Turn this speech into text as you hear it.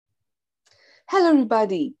Hello,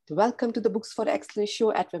 everybody. Welcome to the Books for Excellence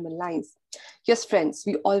show at Women Lines. Yes, friends,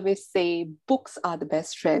 we always say books are the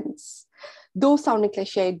best friends. Though sounding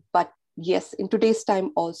cliched, but yes, in today's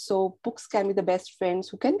time also, books can be the best friends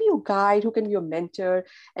who can be your guide, who can be your mentor,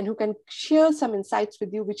 and who can share some insights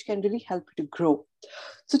with you, which can really help you to grow.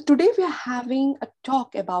 So today we are having a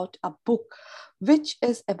talk about a book, which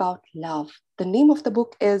is about love. The name of the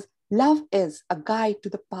book is Love is a Guide to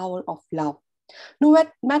the Power of Love. No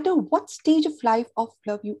matter what stage of life of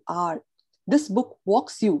love you are, this book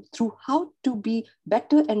walks you through how to be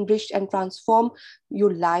better enriched and transform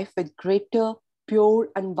your life with greater, pure,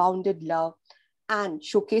 unbounded love and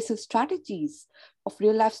showcases strategies of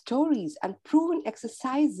real life stories and proven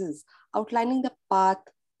exercises outlining the path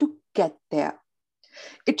to get there.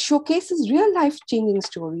 It showcases real life changing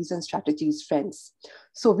stories and strategies, friends.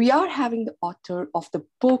 So, we are having the author of the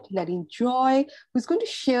book, Nadine Joy, who's going to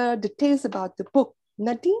share details about the book.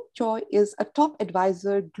 Nadine Joy is a top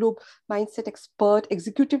advisor, global mindset expert,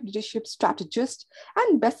 executive leadership strategist,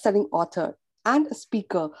 and best selling author, and a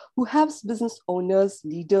speaker who helps business owners,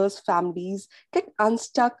 leaders, families get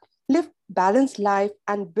unstuck, live balanced life,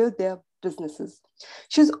 and build their businesses.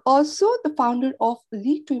 She's also the founder of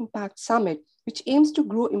Lead to Impact Summit, which aims to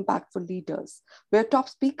grow impactful leaders, where top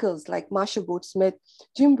speakers like Marsha Goldsmith,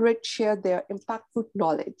 Jim Britt share their impactful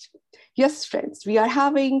knowledge. Yes, friends, we are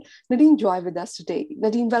having Nadine Joy with us today.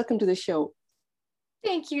 Nadine, welcome to the show.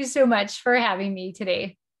 Thank you so much for having me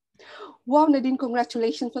today. Wow, Nadine,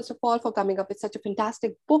 congratulations, first of all, for coming up with such a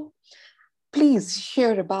fantastic book. Please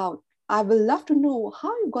share about. I will love to know how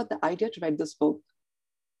you got the idea to write this book.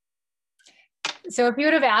 So if you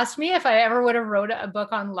would have asked me if I ever would have wrote a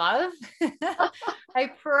book on love, I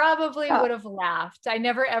probably would have laughed. I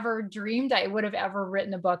never ever dreamed I would have ever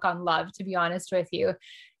written a book on love, to be honest with you.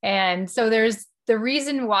 And so there's the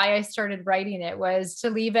reason why I started writing it was to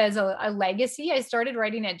leave as a legacy. I started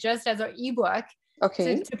writing it just as an ebook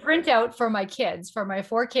to print out for my kids, for my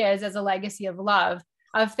 4 kids, as a legacy of love,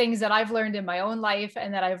 of things that I've learned in my own life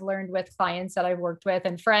and that I've learned with clients that I've worked with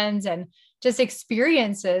and friends, and just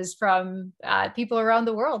experiences from people around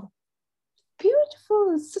the world.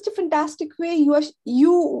 Beautiful. Such a fantastic way.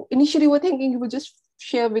 You initially were thinking you would just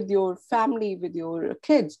share with your family, with your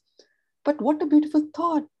kids. But what a beautiful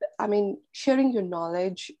thought. I mean, sharing your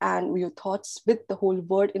knowledge and your thoughts with the whole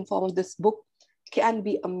world in form of this book can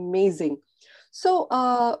be amazing. So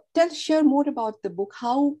share more about the book,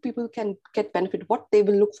 how people can get benefit, what they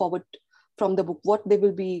will look forward from the book, what they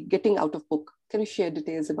will be getting out of book. Can you share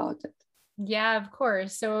details about it? Yeah, of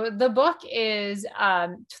course. So the book is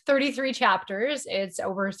 33 chapters. It's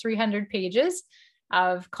over 300 pages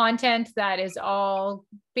of content that is all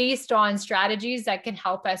based on strategies that can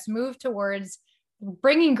help us move towards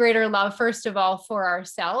bringing greater love, first of all, for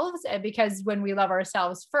ourselves. And because when we love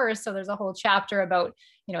ourselves first, so there's a whole chapter about,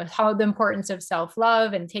 how the importance of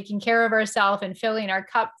self-love and taking care of ourselves and filling our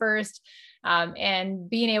cup first, and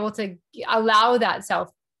being able to allow that self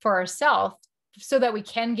for ourselves so that we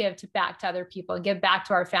can give back to other people and give back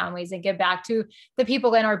to our families and give back to the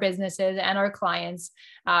people in our businesses and our clients.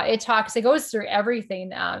 It goes through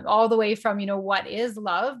everything, all the way from, what is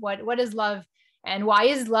love? What is love? And why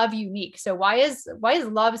is love unique? So why is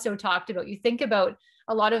love so talked about? You think about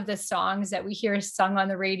a lot of the songs that we hear sung on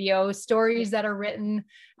the radio, stories that are written,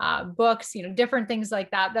 books, different things like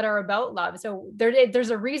that are about love. So there's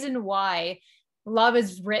a reason why love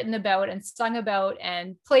is written about and sung about,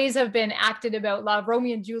 and plays have been acted about love,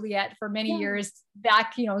 Romeo and Juliet, for many years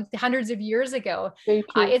back, hundreds of years ago.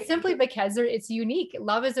 It's simply because it's unique.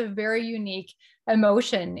 Love is a very unique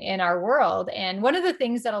emotion in our world. And one of the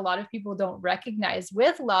things that a lot of people don't recognize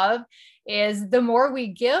with love is the more we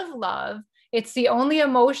give love, it's the only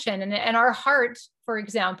emotion. And our heart, for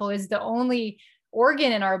example, is the only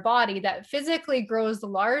organ in our body that physically grows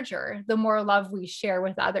larger the more love we share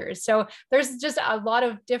with others. So there's just a lot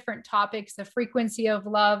of different topics. The frequency of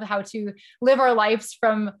love, how to live our lives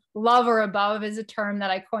from love or above is a term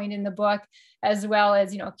that I coined in the book, as well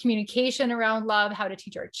as, communication around love, how to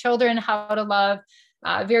teach our children how to love,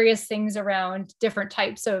 various things around different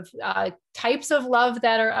types of love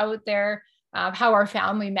that are out there. How our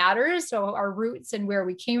family matters, so our roots and where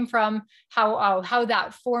we came from, how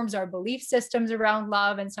that forms our belief systems around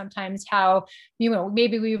love, and sometimes how,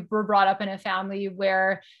 maybe we were brought up in a family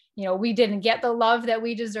where, we didn't get the love that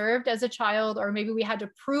we deserved as a child, or maybe we had to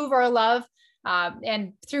prove our love,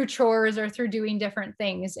 and through chores or through doing different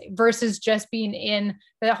things, versus just being in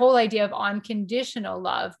the whole idea of unconditional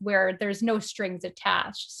love where there's no strings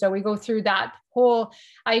attached. So we go through that whole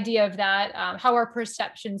idea of that, how our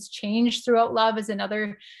perceptions change throughout love is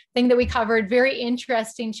another thing that we covered. Very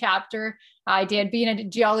interesting chapter. I did being a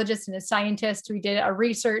geologist and a scientist. We did a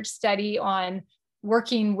research study on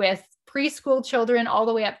working with preschool children all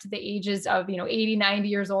the way up to the ages of 80, 90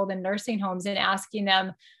 years old in nursing homes, and asking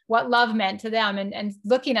them what love meant to them, and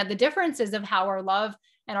looking at the differences of how our love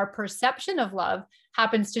and our perception of love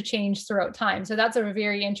happens to change throughout time. So that's a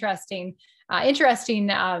very interesting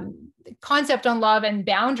concept on love. And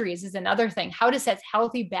boundaries is another thing. How to set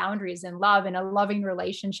healthy boundaries in love, in a loving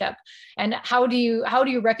relationship, and how do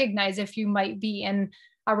you recognize if you might be in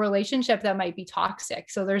a relationship that might be toxic?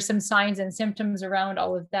 So there's some signs and symptoms around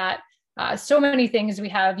all of that. So many things. We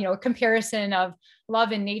have, a comparison of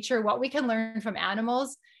love in nature, what we can learn from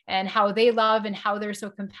animals and how they love and how they're so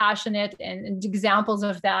compassionate, and examples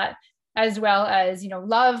of that, as well as,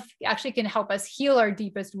 love actually can help us heal our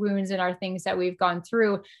deepest wounds and our things that we've gone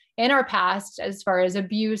through in our past, as far as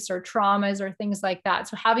abuse or traumas or things like that.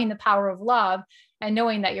 So having the power of love and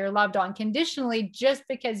knowing that you're loved unconditionally just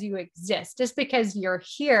because you exist, just because you're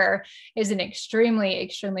here, is an extremely,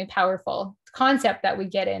 extremely powerful concept that we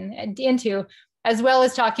get into, as well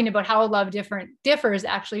as talking about how love differs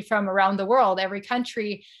actually from around the world. Every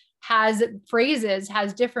country has phrases,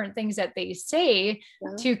 has different things that they say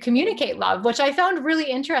to communicate love, which I found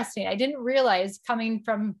really interesting. I didn't realize, coming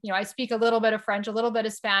from, I speak a little bit of French, a little bit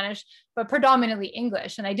of Spanish, but predominantly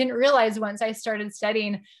English. And I didn't realize, once I started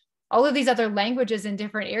studying all of these other languages in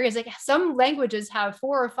different areas, like some languages have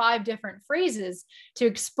 4 or 5 different phrases to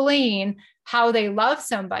explain how they love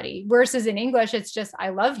somebody, versus in English, it's just, I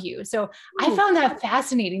love you. So I found that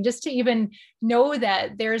fascinating, just to even know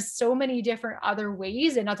that there's so many different other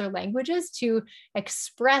ways in other languages to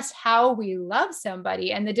express how we love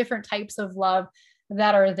somebody, and the different types of love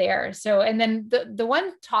that are there. So, and then the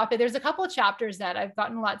one topic, there's a couple of chapters that I've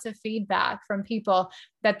gotten lots of feedback from people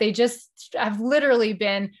that they just have literally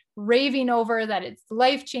been raving over, that it's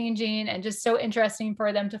life-changing and just so interesting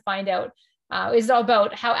for them to find out, is all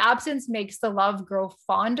about how absence makes the love grow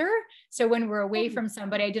fonder. So when we're away from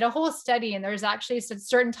somebody, I did a whole study, and there's actually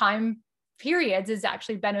certain time periods is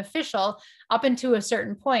actually beneficial up into a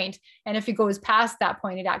certain point. And if it goes past that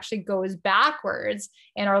point, it actually goes backwards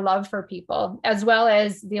in our love for people, as well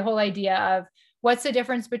as the whole idea of what's the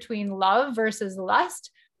difference between love versus lust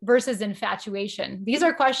versus infatuation. These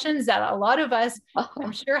are questions that a lot of us,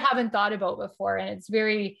 I'm sure, haven't thought about before. And it's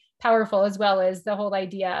very powerful, as well as the whole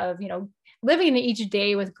idea of, living each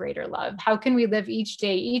day with greater love. How can we live each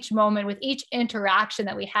day, each moment, with each interaction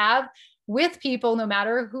that we have with people, no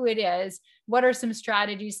matter who it is? What are some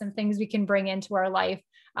strategies, some things we can bring into our life?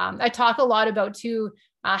 I talk a lot about too,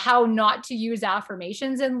 how not to use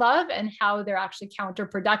affirmations in love, and how they're actually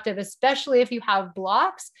counterproductive, especially if you have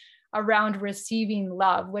blocks around receiving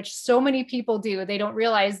love, which so many people do. They don't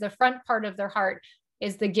realize the front part of their heart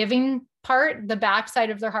is the giving part, the backside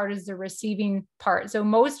of their heart is the receiving part. So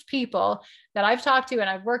most people that I've talked to and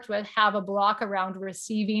I've worked with have a block around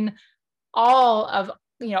receiving all of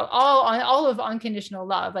unconditional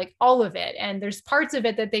love, like all of it. And there's parts of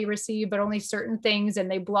it that they receive, but only certain things, and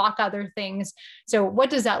they block other things. So what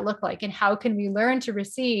does that look like? And how can we learn to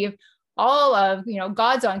receive all of,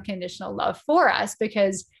 God's unconditional love for us?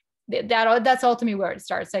 Because that's ultimately where it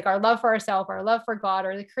starts, like our love for ourselves, our love for God,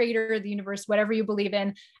 or the creator, the universe, whatever you believe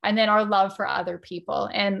in, and then our love for other people.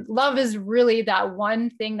 And love is really that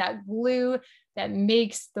one thing, that glue that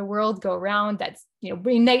makes the world go round, that's,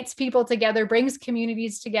 unites people together, brings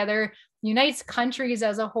communities together, unites countries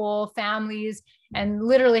as a whole, families, and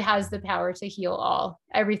literally has the power to heal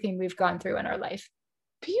everything we've gone through in our life.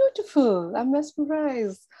 Beautiful. I'm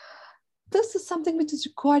mesmerized. This is something which is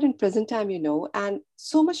required in present time, and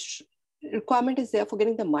so much requirement is there for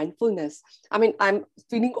getting the mindfulness. I mean, I'm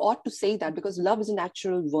feeling odd to say that, because love is a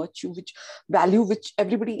natural virtue, which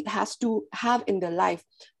everybody has to have in their life.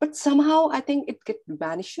 But somehow I think it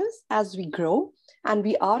vanishes as we grow, and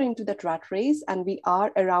we are into that rat race, and we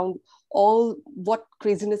are around all what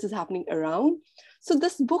craziness is happening around. So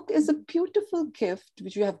this book is a beautiful gift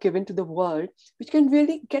which you have given to the world, which can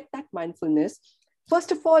really get that mindfulness.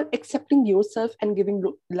 First of all, accepting yourself and giving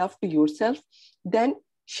love to yourself, then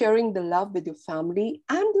sharing the love with your family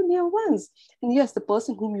and the near ones. And yes, the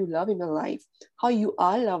person whom you love in your life, how you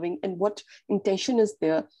are loving and what intention is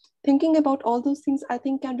there. Thinking about all those things, I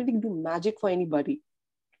think, can really do magic for anybody.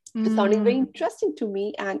 It's sounding very interesting to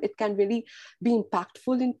me, and it can really be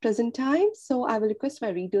impactful in present time. So I will request my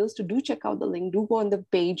readers to do check out the link, do go on the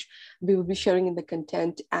page. We will be sharing in the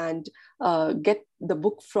content, and get the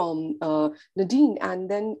book from Nadine,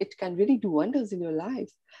 and then it can really do wonders in your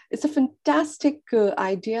life. It's a fantastic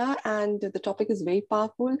idea, and the topic is very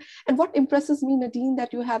powerful. And what impresses me, Nadine,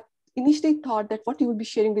 that you have initially thought that what you will be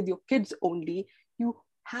sharing with your kids only, you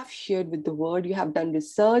have shared with the world, you have done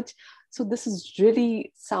research. So this is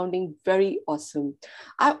really sounding very awesome.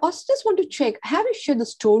 I also just want to check, have you shared the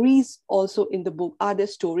stories also in the book? Are there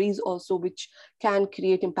stories also which can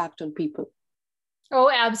create impact on people? Oh,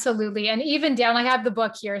 absolutely. And even down, I have the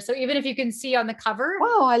book here. So even if you can see on the cover,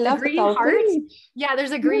 Wow, I the love the green cover heart. page. Yeah,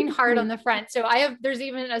 there's a green heart on the front. So there's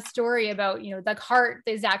even a story about, the heart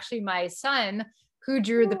is actually my son who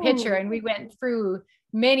drew the picture. And we went through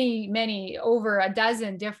many, over a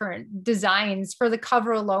dozen different designs for the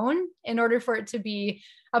cover alone in order for it to be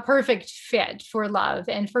a perfect fit for love.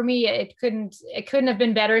 And for me, it couldn't have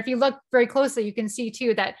been better. If you look very closely, you can see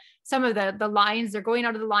too that some of the lines, they're going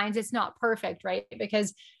out of the lines. It's not perfect, right?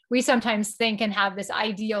 Because we sometimes think and have this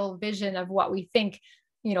ideal vision of what we think,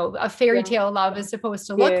 a fairy tale love is supposed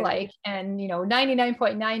to look like. And,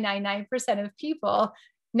 99.999% of people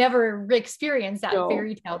never experience that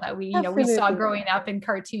fairy tale that we saw growing up in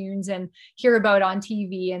cartoons and hear about on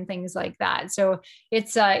TV and things like that. So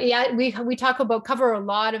it's, we cover a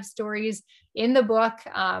lot of stories in the book,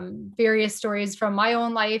 various stories from my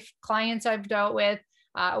own life, clients I've dealt with,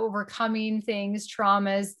 overcoming things,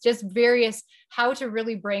 traumas, just various, how to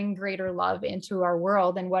really bring greater love into our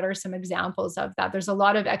world. And what are some examples of that? There's a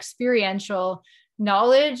lot of experiential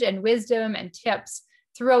knowledge and wisdom and tips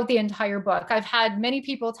throughout the entire book. I've had many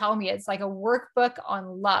people tell me it's like a workbook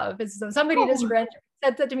on love. So somebody just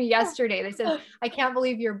said that to me yesterday. They said, I can't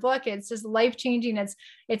believe your book. It's just life-changing.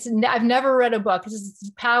 I've never read a book.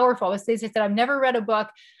 It's powerful. They said, I've never read a book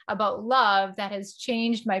about love that has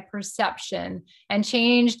changed my perception and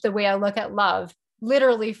changed the way I look at love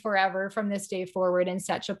literally forever from this day forward in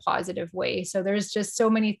such a positive way. So there's just so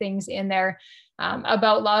many things in there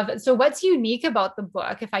about love. So what's unique about the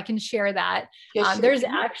book, if I can share that, there's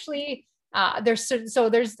actually,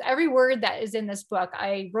 there's every word that is in this book.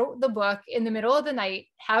 I wrote the book in the middle of the night,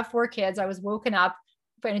 have 4 kids. I was woken up,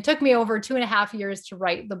 but it took me over 2.5 years to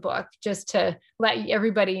write the book, just to let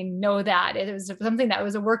everybody know that it was something that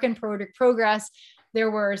was a work in progress. There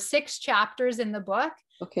were 6 chapters in the book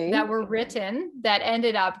that were written that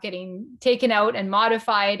ended up getting taken out and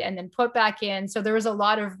modified and then put back in. So there was a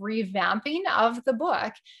lot of revamping of the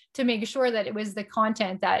book to make sure that it was the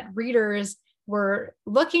content that readers were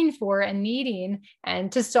looking for and needing,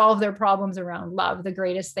 and to solve their problems around love, the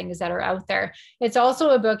greatest things that are out there. It's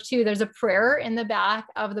also a book too. There's a prayer in the back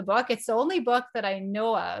of the book. It's the only book that I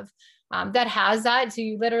know of that has that.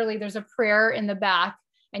 So there's a prayer in the back,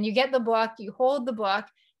 and you get the book, you hold the book,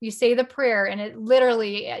 you say the prayer, and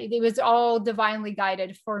it was all divinely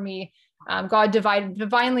guided for me. God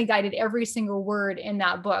divinely guided every single word in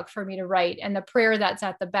that book for me to write. And the prayer that's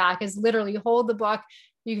at the back is literally, you hold the book,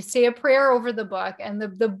 you say a prayer over the book, and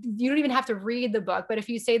you don't even have to read the book, but if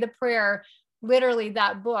you say the prayer, literally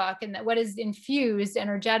that book and what is infused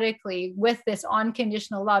energetically with this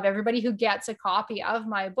unconditional love, everybody who gets a copy of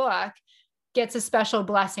my book gets a special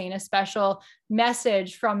blessing, a special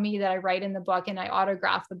message from me that I write in the book, and I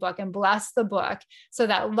autograph the book and bless the book so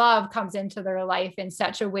that love comes into their life in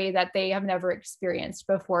such a way that they have never experienced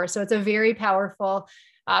before. So it's a very powerful,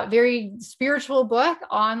 very spiritual book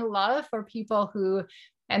on love for people who,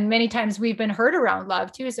 and many times we've been hurt around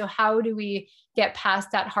love too. So how do we get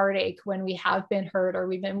past that heartache when we have been hurt, or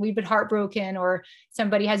we've been heartbroken, or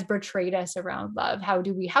somebody has betrayed us around love? How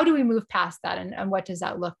do we move past that? And what does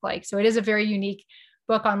that look like? So it is a very unique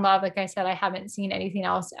book on love. Like I said, I haven't seen anything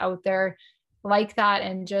else out there like that.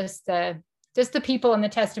 And just the people and the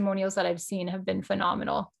testimonials that I've seen have been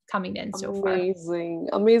phenomenal coming in so far.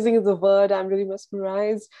 Amazing is the word. I'm really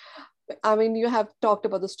mesmerized. I mean, you have talked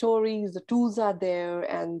about the stories, the tools are there,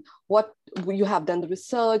 and what you have done, the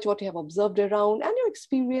research, what you have observed around, and your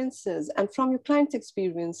experiences, and from your clients'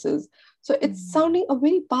 experiences. So it's sounding a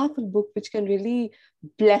very powerful book, which can really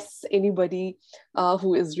bless anybody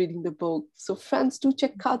who is reading the book. So friends, do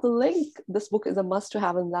check out the link. This book is a must to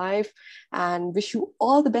have in life, and wish you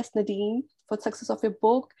all the best, Nadine, for the success of your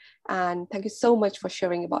book. And thank you so much for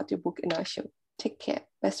sharing about your book in our show. Take care.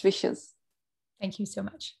 Best wishes. Thank you so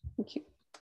much. Thank you.